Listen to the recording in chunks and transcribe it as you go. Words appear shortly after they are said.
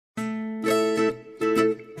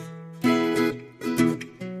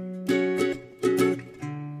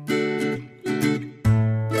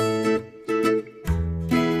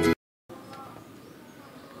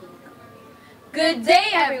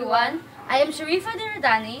everyone. I am Sharifa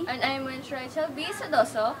Aradani And I am Wench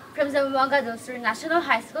Sodoso from Zambonga National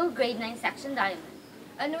High School, Grade 9 Section Diamond.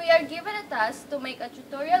 And we are given a task to make a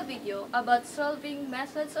tutorial video about solving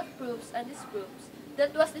methods of proofs and disproofs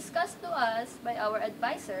that was discussed to us by our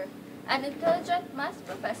advisor, an intelligent math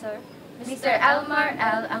professor, Mr. Elmar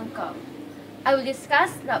L. Angkong. I will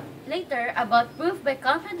discuss later about proof by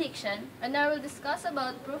contradiction, and I will discuss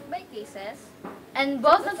about proof by cases, and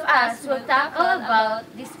both of us will tackle about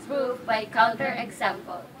disproof by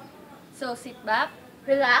counterexample. So sit back,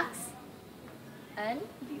 relax, and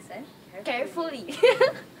listen carefully.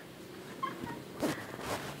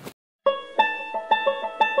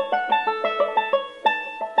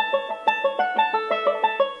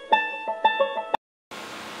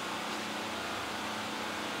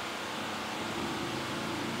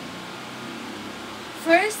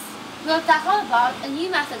 First, we'll tackle about a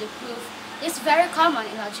new method of proof that is very common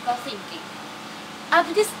in logical thinking. Up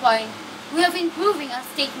to this point, we have been proving a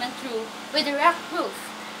statement true with direct proof.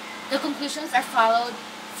 The conclusions are followed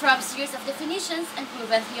from a series of definitions and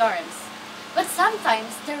proven theorems. But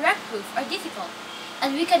sometimes direct proof are difficult,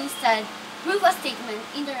 and we can instead prove a statement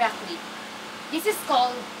indirectly. This is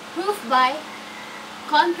called proof by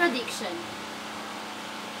contradiction.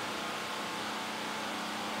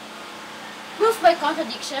 Proof by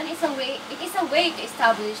contradiction is a way to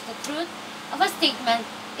establish the truth of a statement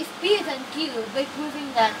if P then Q by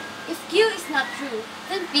proving that if Q is not true,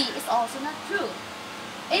 then P is also not true.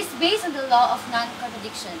 It is based on the law of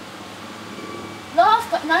non-contradiction. Law of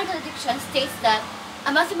non-contradiction states that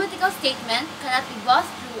a mathematical statement cannot be both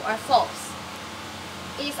true or false.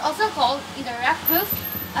 It is also called indirect proof,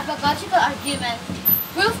 a logical argument,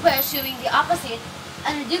 proof by assuming the opposite,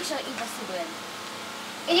 and reduction impossible.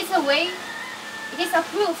 It is a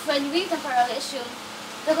proof when we temporarily assume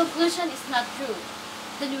the conclusion is not true.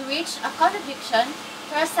 Then we reach a contradiction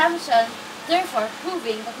for assumption, therefore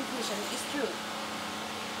proving the conclusion is true.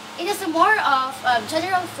 It is a more of a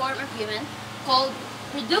general form argument called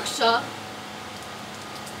reductio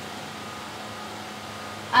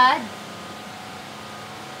ad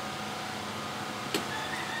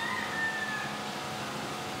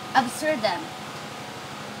absurdum.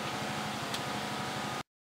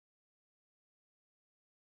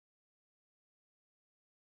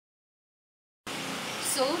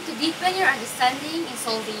 So, to deepen your understanding in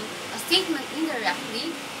solving a statement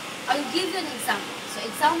indirectly, I will give you an example. So,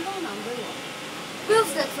 example number 1.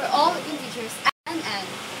 Proves that for all integers n,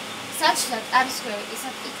 such that m squared is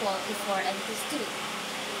not equal to 4n plus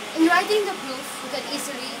 2. In writing the proof, you can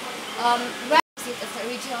easily write it of the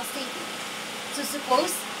original statement. So,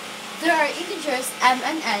 suppose there are integers m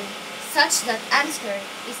and n such that m squared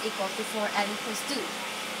is equal to 4n plus 2.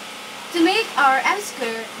 To make our m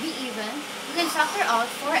squared be even, we can factor out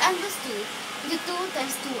 4n plus 2 into 2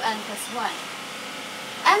 times 2n plus 1.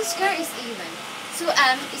 M squared is even, so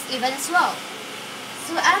m is even as well.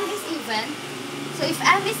 So m is even, so if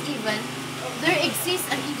m is even, there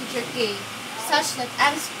exists an integer k such that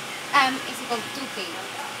m is equal to 2k.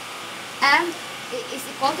 M is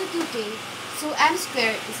equal to 2k, so m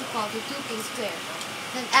squared is equal to 2k squared.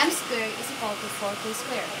 Then m squared is equal to 4k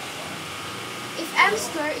squared. If m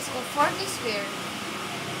squared is equal to 4k squared,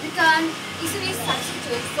 we can easily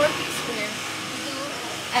substitute 4k squared into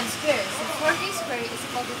m squared. So 4k squared is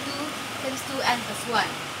equal to 2 times 2n plus 1.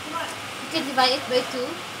 We can divide it by 2.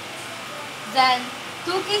 Then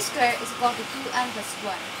 2k squared is equal to 2n plus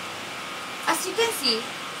 1. As you can see,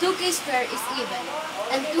 2k squared is even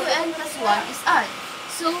and 2n plus 1 is odd.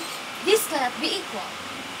 So this cannot be equal.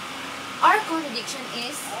 Our contradiction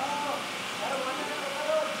is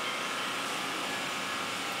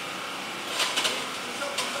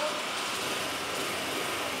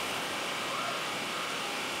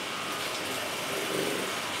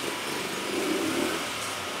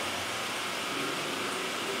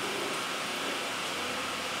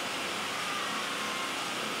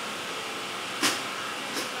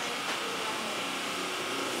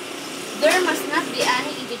there must not be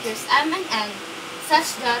any integers m and n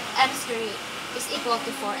such that m squared is equal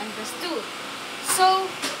to 4n plus 2. So,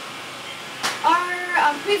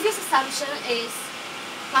 our previous assumption is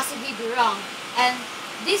possibly be wrong, and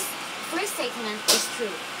this first statement is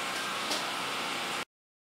true.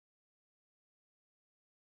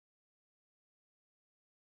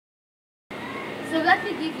 So let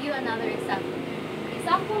me give you another example.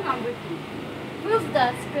 Example number 2. Prove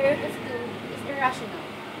that square root of 2 is irrational.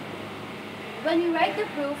 When we write the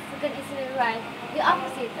proof, we can easily write the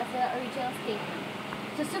opposite of the original statement.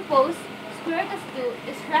 So suppose square root of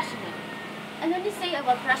 2 is rational. And when we say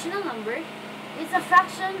about rational number, it's a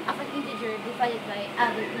fraction of an integer divided by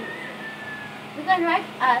other integer. we can write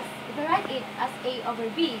it as a over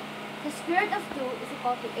b. The square root of 2 is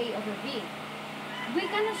equal to a over b. We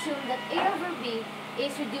can assume that a over b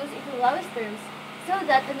is reduced into lowest terms so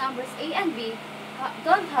that the numbers a and b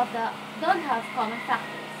don't have common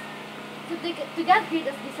factors. To get rid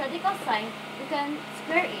of this radical sign, we can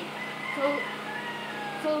square it.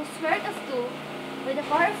 So square root of 2 by the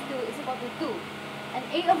power of 2 is equal to 2. And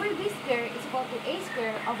a over b square is equal to a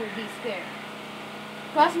square over b square.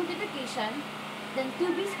 Cross multiplication, then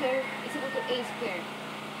 2b square is equal to a square.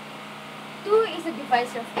 2 is a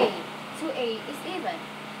divisor of a, so a is even.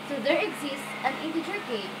 So there exists an integer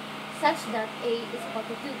k such that a is equal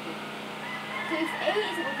to 2k. So if a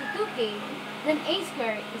is equal to 2k, then a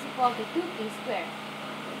square is equal to 2k square.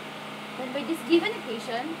 Then by this given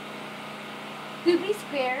equation, 2b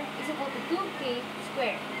square is equal to 2k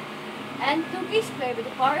square. And 2k square by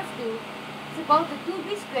the power of 2 is equal to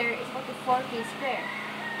 2b square is equal to 4k square.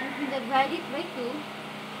 And if we divide it by 2,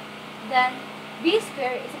 then b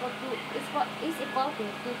square is equal to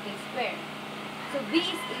 2k square. So b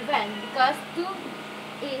is even because 2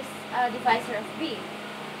 is a divisor of b.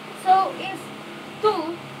 So if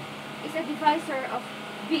 2 is a divisor of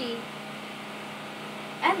b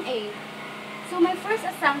and a, so my first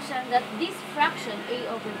assumption that this fraction a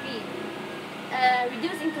over b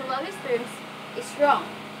reduced into lowest terms is wrong.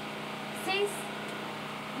 Since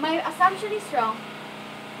my assumption is wrong,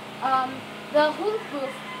 the whole proof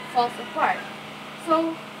falls apart.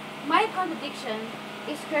 So my contradiction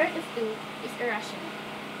is square root of 2 is irrational.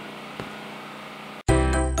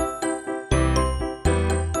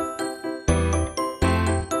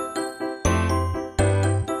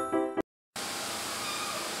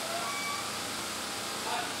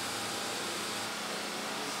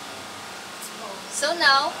 So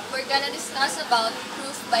now, we're gonna discuss about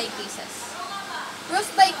proof by cases. Proof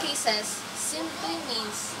by cases simply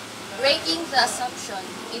means breaking the assumption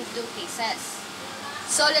into cases.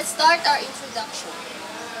 So let's start our introduction.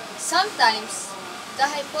 Sometimes, the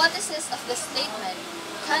hypothesis of the statement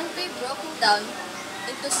can be broken down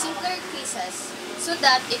into simpler cases so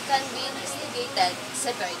that it can be investigated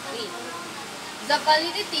separately. The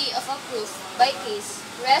validity of a proof by case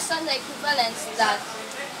rests on the equivalence that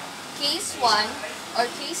case 1 or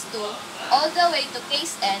case 2 all the way to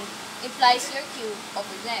case n implies your q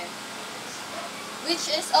over there, which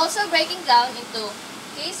is also breaking down into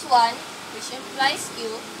case 1 which implies q,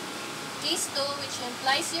 case 2 which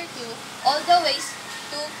implies your q, all the way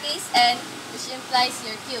to case n which implies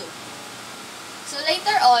your q. So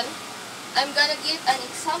later on, I'm gonna give an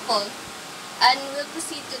example and we'll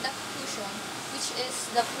proceed to the conclusion, which is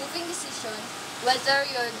the proving decision whether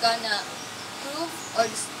you're gonna prove or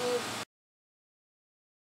disprove.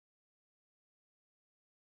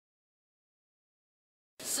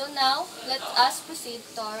 So now, let us proceed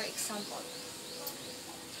to our example.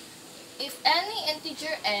 If any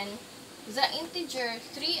integer n, the integer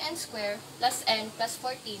 3n squared plus n plus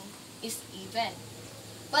 14 is even.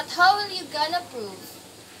 But how will you gonna prove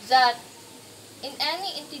that in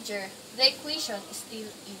any integer, the equation is still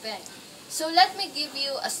even? So let me give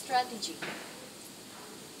you a strategy.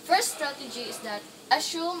 First strategy is that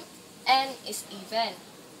assume n is even.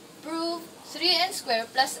 Prove 3n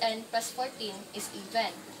squared plus n plus 14 is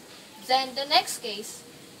even. Then the next case,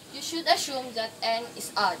 you should assume that n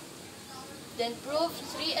is odd. Then prove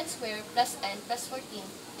 3n squared plus n plus 14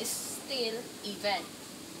 is still even.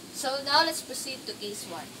 So now let's proceed to case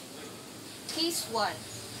 1. Case 1,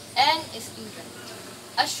 n is even.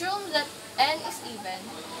 Assume that n is even,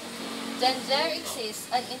 then there exists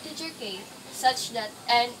an integer k such that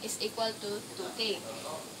n is equal to 2k.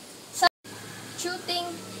 Substituting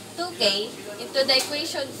 2k into the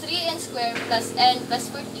equation 3n squared plus n plus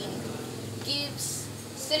 14 gives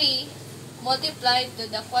 3 multiplied to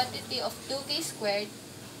the quantity of 2k squared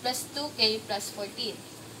plus 2k plus 14.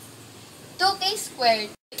 2k squared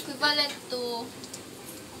equivalent to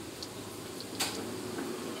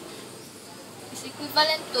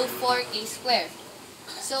 4k squared.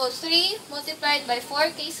 So 3 multiplied by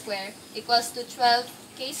 4k squared equals to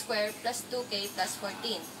 12k squared plus 2k plus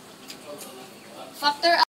 14.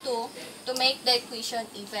 Factor out 2 to make the equation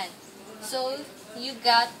even. So you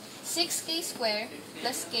got 6k squared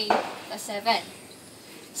plus k plus 7.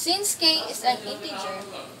 Since k is an integer,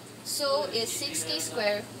 so is 6k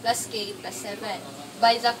squared plus k plus 7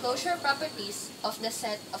 by the closure properties of the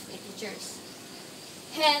set of integers.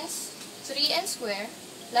 Hence, 3n squared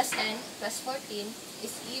plus n plus 14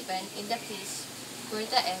 is even in the case where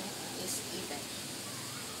the n is even.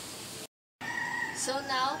 So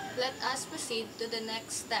now, let us proceed to the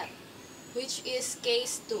next step, which is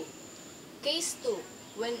case 2. Case 2,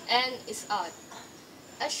 when n is odd.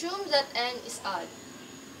 Assume that n is odd.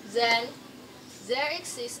 Then, there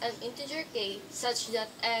exists an integer k such that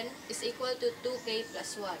n is equal to 2k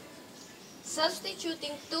plus 1.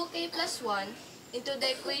 Substituting 2k plus 1 into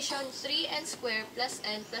the equation 3n squared plus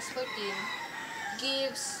n plus 14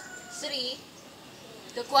 gives 3,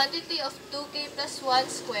 the quantity of 2k plus 1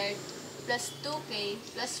 squared plus 2k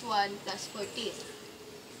plus 1 plus 14.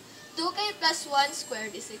 2k plus 1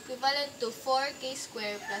 squared is equivalent to 4k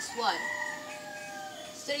squared plus 1.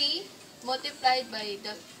 3 multiplied by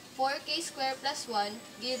the 4k squared plus 1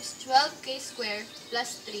 gives 12k squared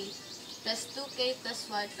plus 3 plus 2k plus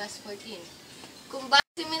 1 plus 14. Combine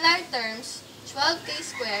similar terms, 12k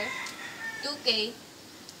squared, 2k,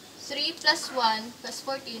 3 plus 1 plus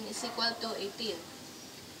 14 is equal to 18.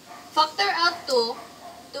 Factor out 2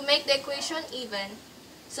 to make the equation even,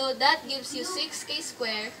 so that gives you 6k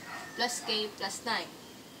squared plus k plus 9.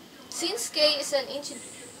 Since k is an integer,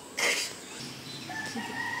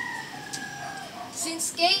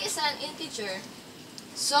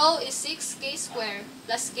 so is 6k squared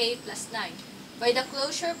plus k plus 9 by the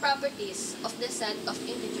closure properties of the set of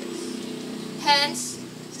integers. Hence,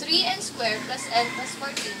 3n squared plus n plus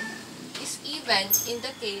 14 is even in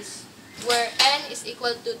the case where n is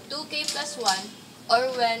equal to 2k plus 1 or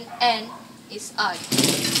when n is odd.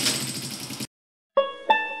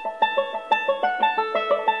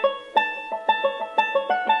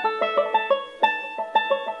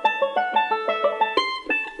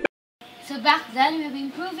 So back then, we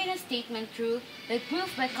were proving a statement true by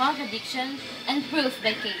proof by contradiction and proof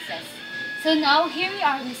by cases. So now, here we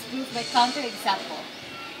are in disproof by counterexample,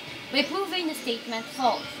 by proving the statement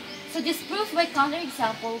false. So disproof by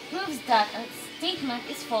counterexample proves that a statement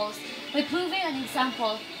is false by proving an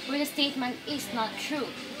example where the statement is not true.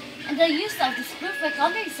 And the use of disproof by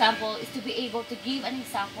counterexample is to be able to give an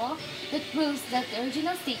example that proves that the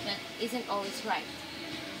original statement isn't always right.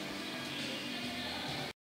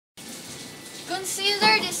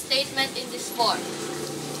 Consider this statement in this form.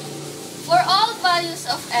 For all values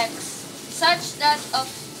of x, such that of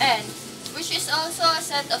n, which is also a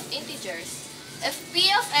set of integers, if p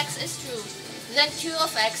of x is true, then q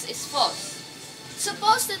of x is false.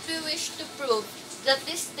 Suppose that we wish to prove that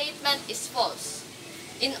this statement is false.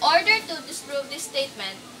 In order to disprove this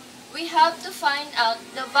statement, we have to find out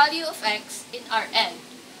the value of x in Rn,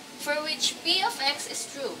 for which p of x is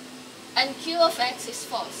true, and q of x is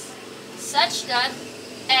false, such that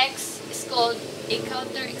x is called a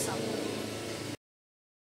counterexample.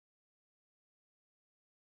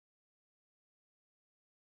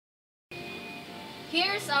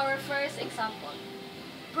 Here's our first example.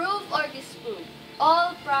 Prove or disprove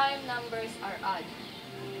all prime numbers are odd.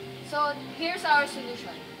 So here's our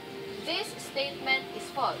solution. This statement is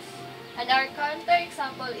false, and our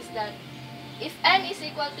counterexample is that if n is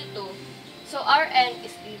equal to 2, so Rn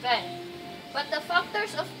is even. But the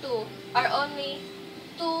factors of 2 are only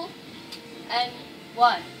 2 and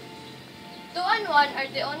 1. 2 and 1 are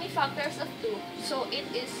the only factors of 2, so it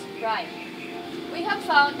is prime. We have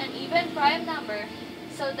found an even prime number,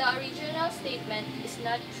 so the original statement is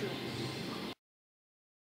not true.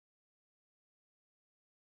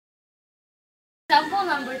 Example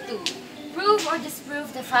number 2. Prove or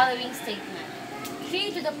disprove the following statement.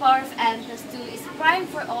 3 to the power of n plus 2 is prime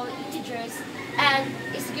for all integers and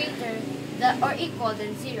is greater than or equal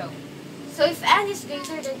than 0. So if n is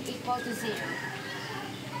greater than equal to 0,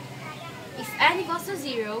 if n equals to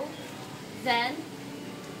 0, then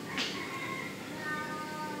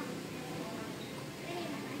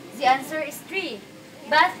the answer is 3.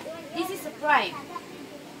 But this is a prime.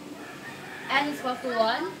 N is equal to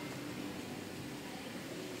 1.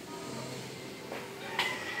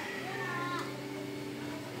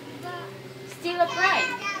 Still a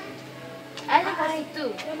prime. N equals to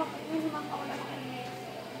 2.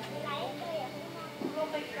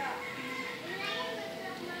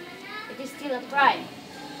 It is still a prime.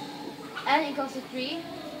 N equals to 3.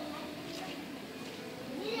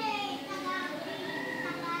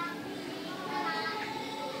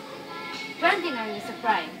 Is a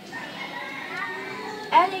prime.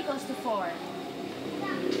 N equals to 4.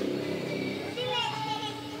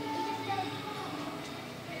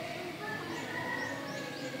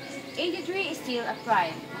 83 is still a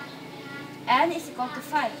prime. N is equal to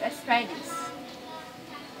 5. Let's try this.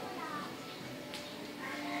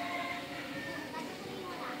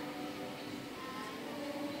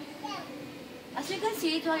 As you can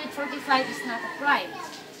see, 245 is not a prime,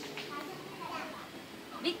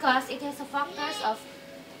 because it has a factors of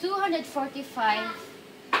 245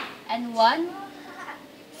 and 1,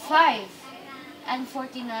 5, and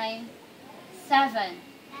 49, 7,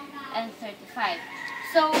 and 35.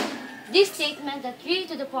 So, This statement that 3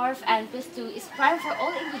 to the power of n plus 2 is prime for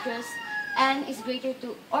all integers n is greater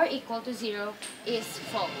to or equal to 0 is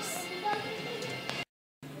false.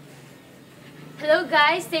 Hello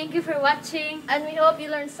guys, thank you for watching. And we hope you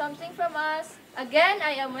learned something from us. Again,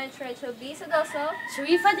 I am Wench Sodoso.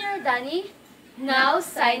 Sharifa and Aradani, now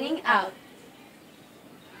signing out.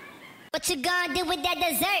 What you gonna do with that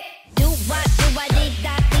dessert? Do what, did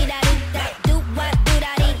that.